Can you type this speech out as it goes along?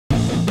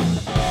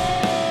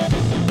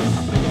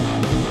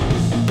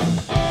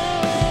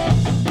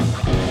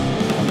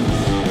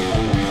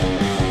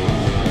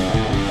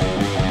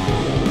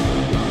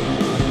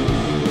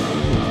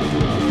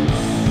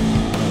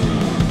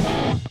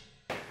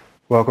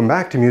Welcome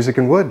back to Music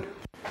and Wood.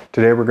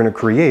 Today we're going to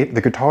create the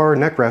guitar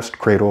neck rest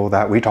cradle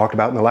that we talked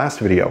about in the last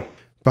video.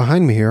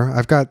 Behind me here,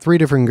 I've got 3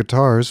 different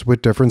guitars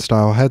with different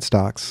style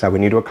headstocks that we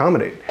need to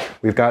accommodate.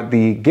 We've got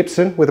the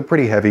Gibson with a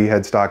pretty heavy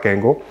headstock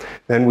angle.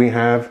 Then we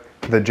have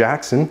the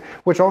Jackson,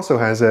 which also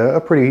has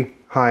a pretty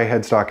high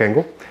headstock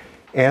angle.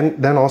 And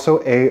then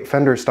also a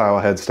Fender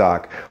style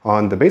headstock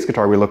on the bass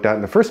guitar we looked at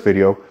in the first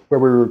video, where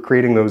we were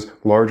creating those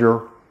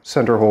larger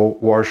center hole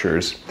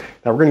washers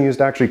that we're going to use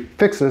to actually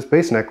fix this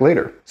bass neck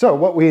later. So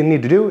what we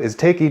need to do is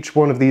take each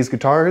one of these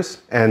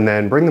guitars and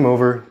then bring them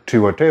over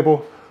to a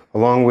table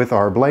along with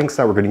our blanks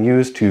that we're going to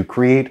use to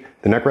create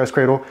the neck rest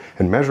cradle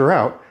and measure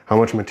out how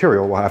much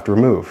material we'll have to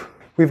remove.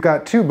 We've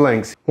got 2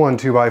 blanks, one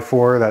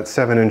 2x4 that's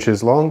 7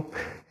 inches long,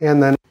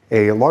 and then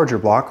a larger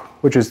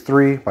block which is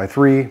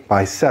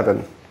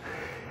 3x3x7.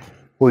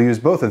 We'll use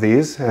both of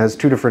these as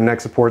 2 different neck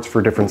supports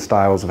for different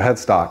styles of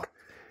headstock.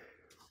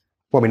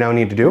 What we now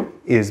need to do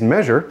is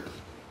measure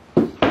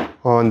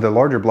on the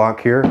larger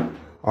block here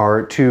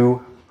our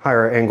 2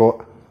 higher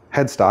angle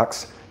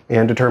headstocks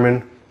and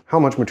determine how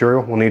much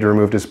material we'll need to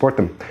remove to support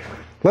them.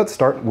 Let's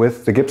start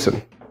with the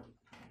Gibson.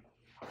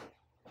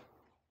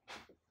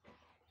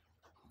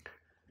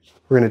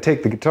 We're going to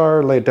take the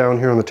guitar, lay it down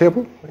here on the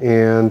table,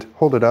 and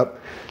hold it up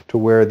to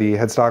where the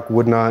headstock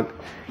would not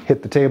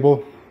hit the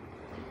table.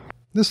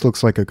 This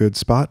looks like a good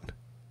spot.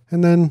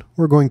 And then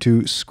we're going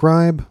to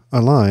scribe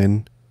a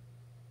line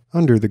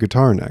under the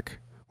guitar neck,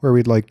 where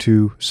we'd like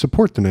to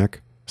support the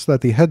neck so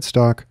that the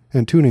headstock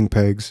and tuning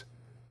pegs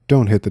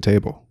don't hit the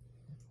table.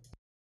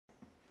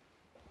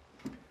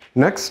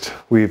 Next,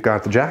 we've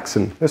got the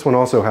Jackson. This one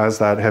also has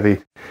that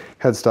heavy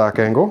headstock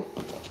angle.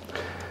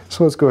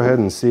 So let's go ahead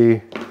and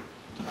see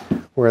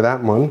where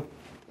that one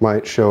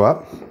might show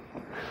up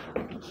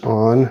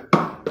on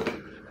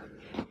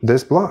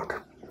this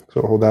block.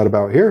 So hold that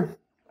about here.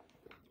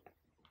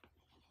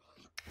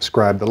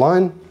 Scribe the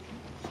line.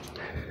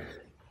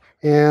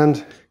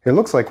 And it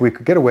looks like we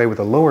could get away with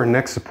a lower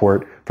neck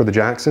support for the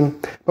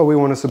Jackson, but we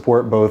want to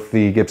support both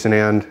the Gibson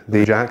and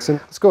the Jackson.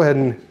 Let's go ahead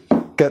and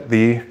get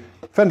the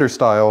Fender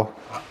style.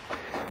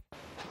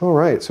 All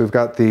right, so we've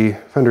got the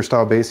Fender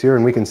style bass here,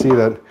 and we can see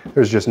that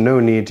there's just no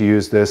need to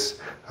use this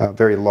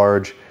very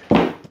large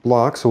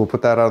block, so we'll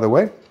put that out of the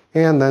way.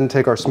 And then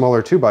take our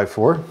smaller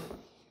 2x4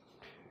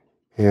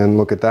 and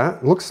look at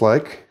that. It looks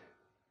like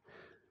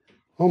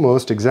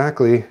almost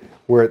exactly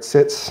where it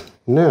sits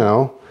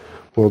now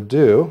will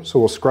do. So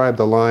we'll scribe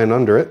the line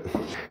under it.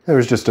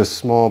 There's just a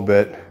small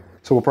bit,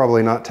 so we'll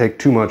probably not take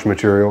too much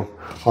material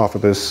off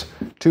of this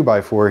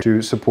 2x4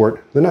 to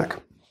support the neck.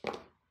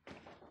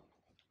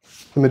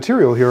 The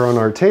material here on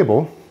our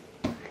table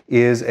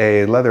is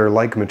a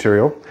leather-like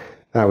material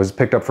that was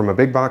picked up from a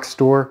big box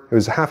store. It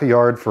was half a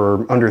yard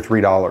for under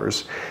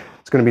 $3.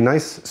 It's going to be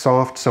nice,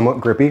 soft,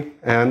 somewhat grippy,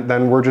 and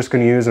then we're just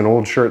going to use an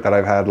old shirt that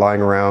I've had lying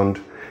around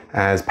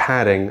as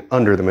padding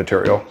under the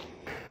material.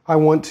 I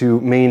want to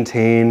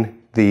maintain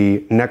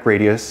the neck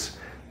radius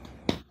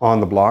on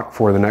the block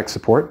for the neck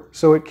support,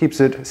 so it keeps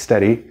it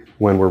steady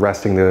when we're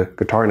resting the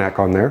guitar neck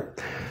on there.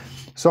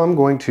 So I'm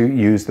going to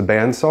use the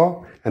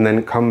bandsaw and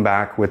then come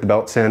back with the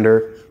belt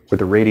sander with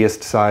the radius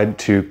side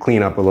to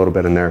clean up a little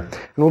bit in there.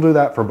 And we'll do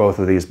that for both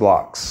of these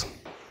blocks.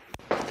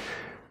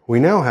 We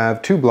now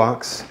have 2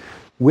 blocks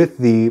with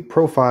the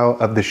profile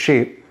of the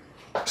shape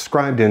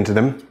scribed into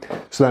them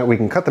so that we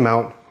can cut them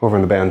out over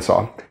in the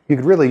bandsaw. You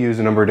could really use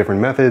a number of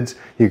different methods.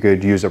 You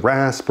could use a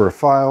rasp or a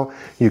file.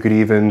 You could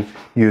even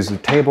use a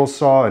table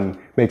saw and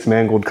make some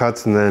angled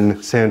cuts and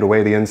then sand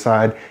away the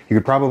inside. You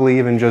could probably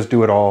even just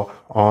do it all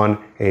on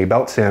a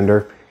belt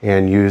sander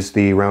and use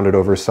the rounded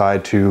over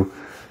side to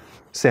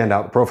sand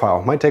out the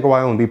profile. Might take a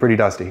while and be pretty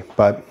dusty,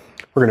 but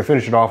we're going to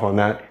finish it off on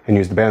that and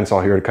use the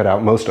bandsaw here to cut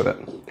out most of it.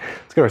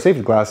 Let's get our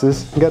safety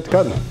glasses and get to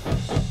cutting.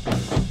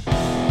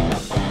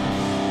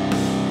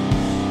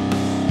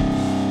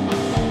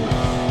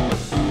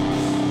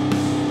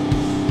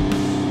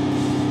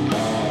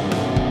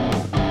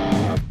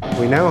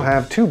 We now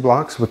have 2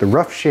 blocks with the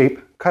rough shape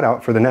cut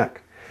out for the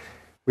neck.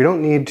 We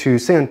don't need to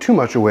sand too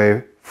much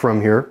away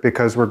from here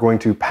because we're going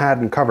to pad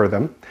and cover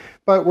them,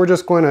 but we're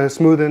just going to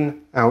smoothen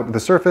out the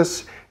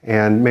surface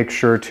and make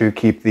sure to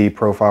keep the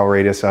profile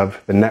radius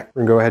of the neck.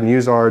 We're going to go ahead and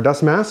use our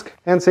dust mask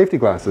and safety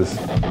glasses.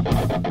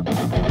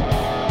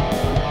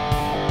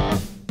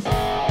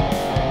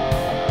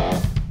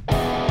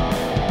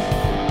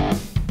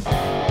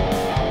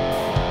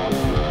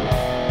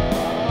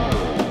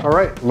 All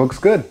right, looks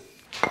good.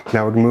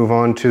 Now we can move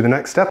on to the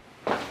next step.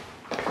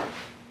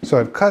 So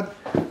I've cut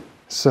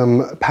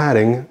some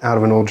padding out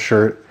of an old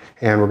shirt,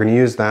 and we're going to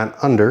use that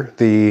under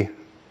the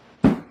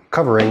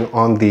covering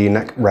on the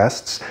neck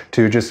rests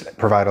to just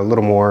provide a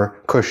little more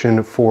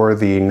cushion for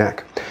the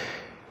neck.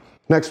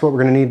 Next, what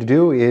we're going to need to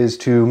do is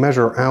to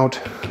measure out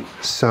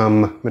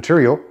some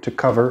material to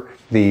cover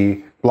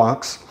the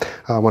blocks.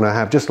 I want to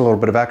have just a little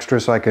bit of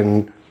extra so I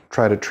can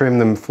try to trim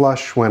them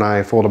flush when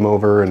I fold them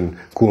over and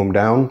glue them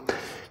down.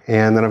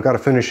 And then I've got a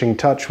finishing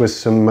touch with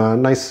some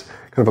nice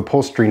kind of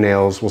upholstery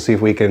nails. We'll see if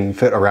we can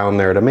fit around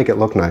there to make it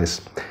look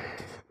nice.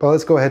 But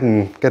let's go ahead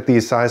and get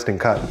these sized and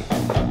cut.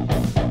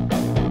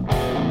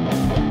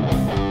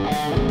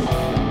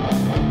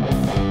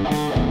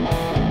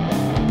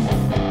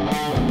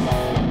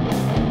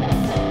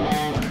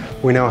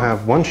 We now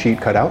have one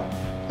sheet cut out.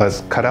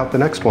 Let's cut out the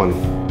next one.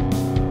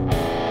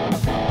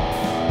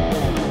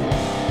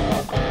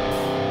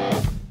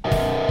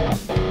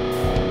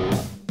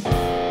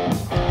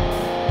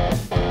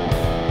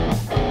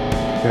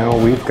 Now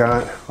we've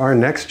got our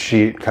next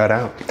sheet cut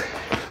out.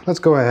 Let's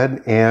go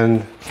ahead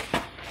and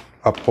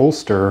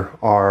upholster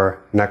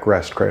our neck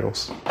rest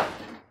cradles.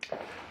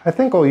 I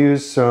think I'll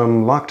use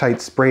some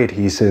Loctite spray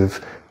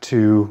adhesive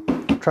to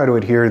try to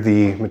adhere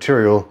the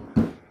material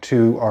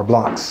to our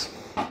blocks.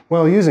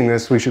 While using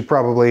this, we should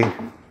probably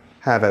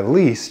have at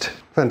least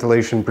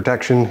ventilation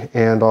protection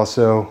and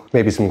also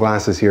maybe some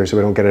glasses here so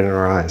we don't get it in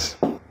our eyes.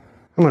 I'm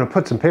going to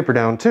put some paper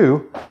down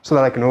too so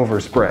that I can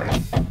overspray.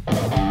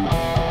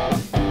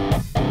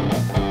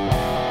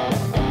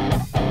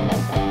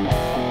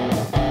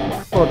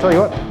 Well, I'll tell you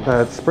what,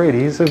 that spray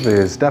adhesive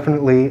is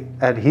definitely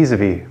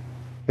adhesive-y.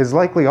 It's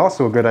likely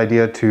also a good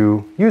idea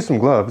to use some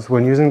gloves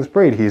when using the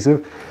spray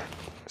adhesive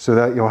so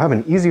that you'll have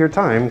an easier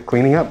time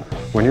cleaning up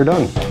when you're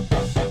done.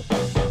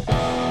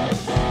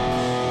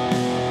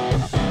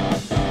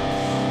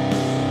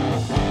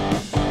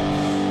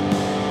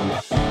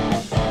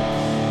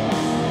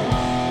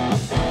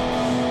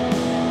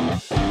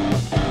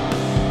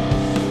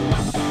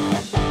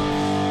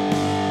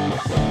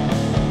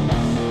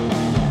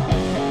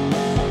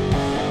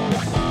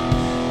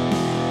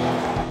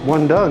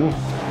 One done,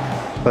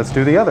 let's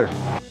do the other.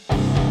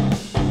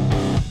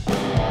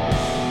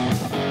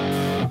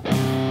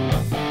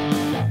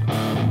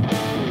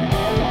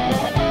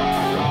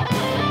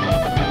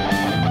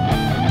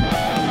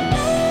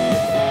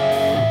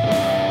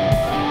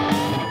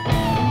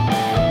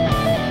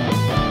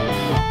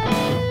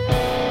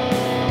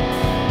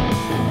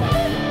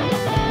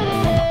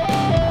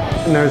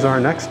 And there's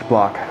our next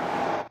block.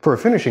 For a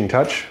finishing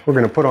touch, we're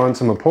going to put on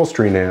some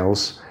upholstery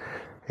nails,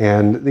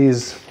 and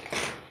these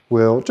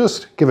will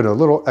just give it a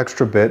little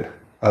extra bit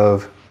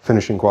of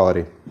finishing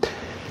quality.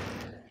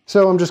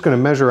 So I'm just going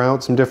to measure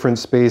out some different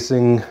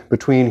spacing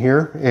between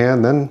here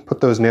and then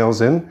put those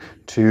nails in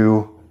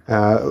to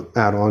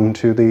add on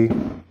to the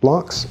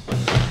blocks.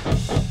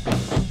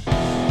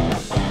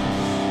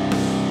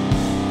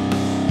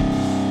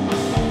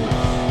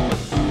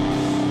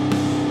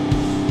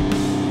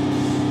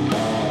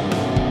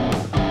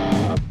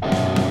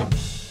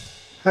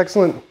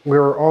 Excellent,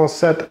 we're all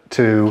set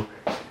to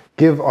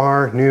give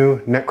our new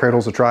neck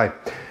cradles a try.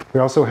 We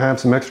also have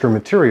some extra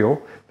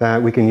material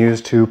that we can use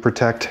to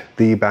protect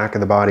the back of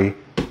the body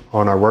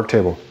on our work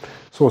table.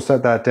 So we'll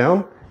set that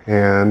down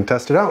and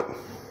test it out.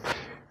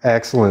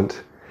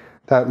 Excellent.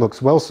 That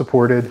looks well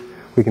supported.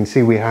 We can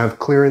see we have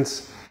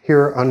clearance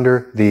here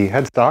under the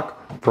headstock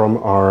from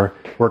our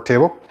work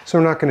table, so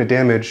we're not going to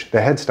damage the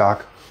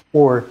headstock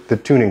or the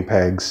tuning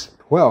pegs.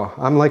 Well,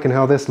 I'm liking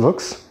how this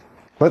looks.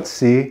 Let's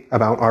see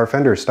about our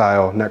Fender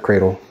style neck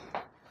cradle.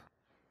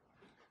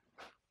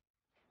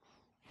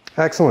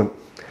 Excellent.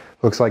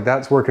 Looks like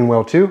that's working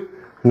well too.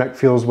 Neck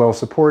feels well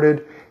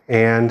supported,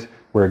 and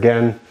we're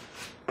again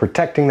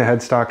protecting the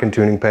headstock and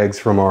tuning pegs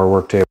from our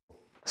work table.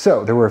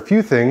 So there were a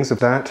few things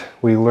that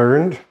we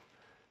learned.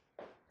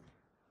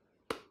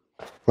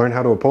 Learn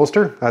how to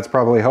upholster. That's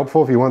probably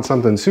helpful if you want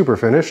something super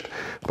finished,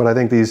 but I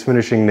think these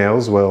finishing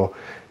nails will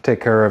take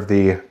care of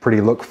the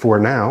pretty look for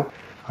now.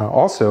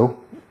 Also,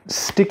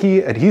 sticky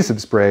adhesive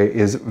spray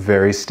is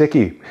very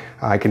sticky.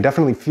 I can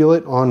definitely feel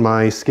it on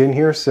my skin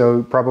here,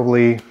 so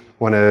probably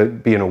want to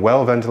be in a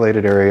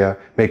well-ventilated area,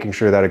 making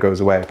sure that it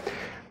goes away.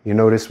 You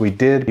notice we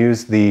did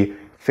use the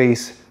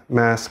face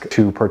mask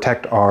to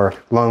protect our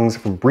lungs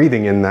from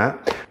breathing in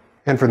that.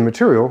 And for the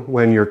material,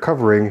 when you're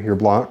covering your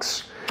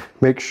blocks,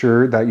 make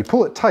sure that you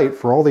pull it tight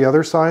for all the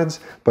other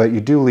sides, but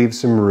you do leave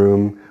some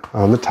room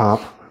on the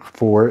top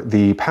for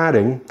the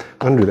padding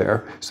under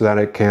there so that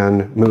it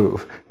can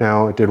move.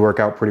 Now, it did work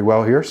out pretty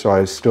well here, so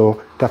I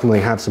still definitely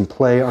have some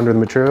play under the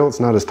material. It's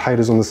not as tight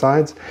as on the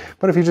sides,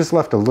 but if you just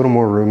left a little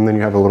more room, then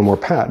you have a little more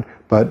pad.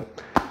 But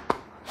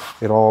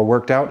it all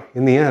worked out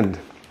in the end.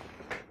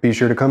 Be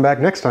sure to come back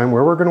next time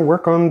where we're going to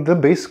work on the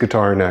bass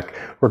guitar neck.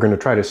 We're going to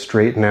try to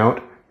straighten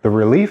out the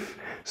relief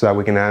so that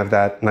we can have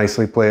that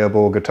nicely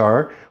playable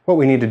guitar. What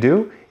we need to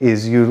do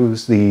is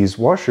use these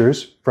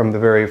washers from the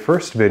very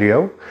first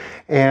video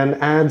and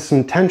add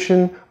some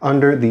tension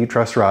under the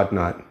truss rod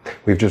nut.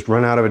 We've just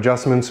run out of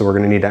adjustments, so we're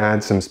going to need to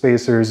add some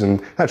spacers,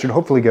 and that should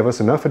hopefully give us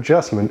enough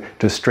adjustment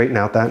to straighten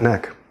out that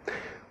neck.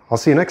 I'll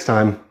see you next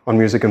time on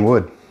Music and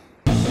Wood.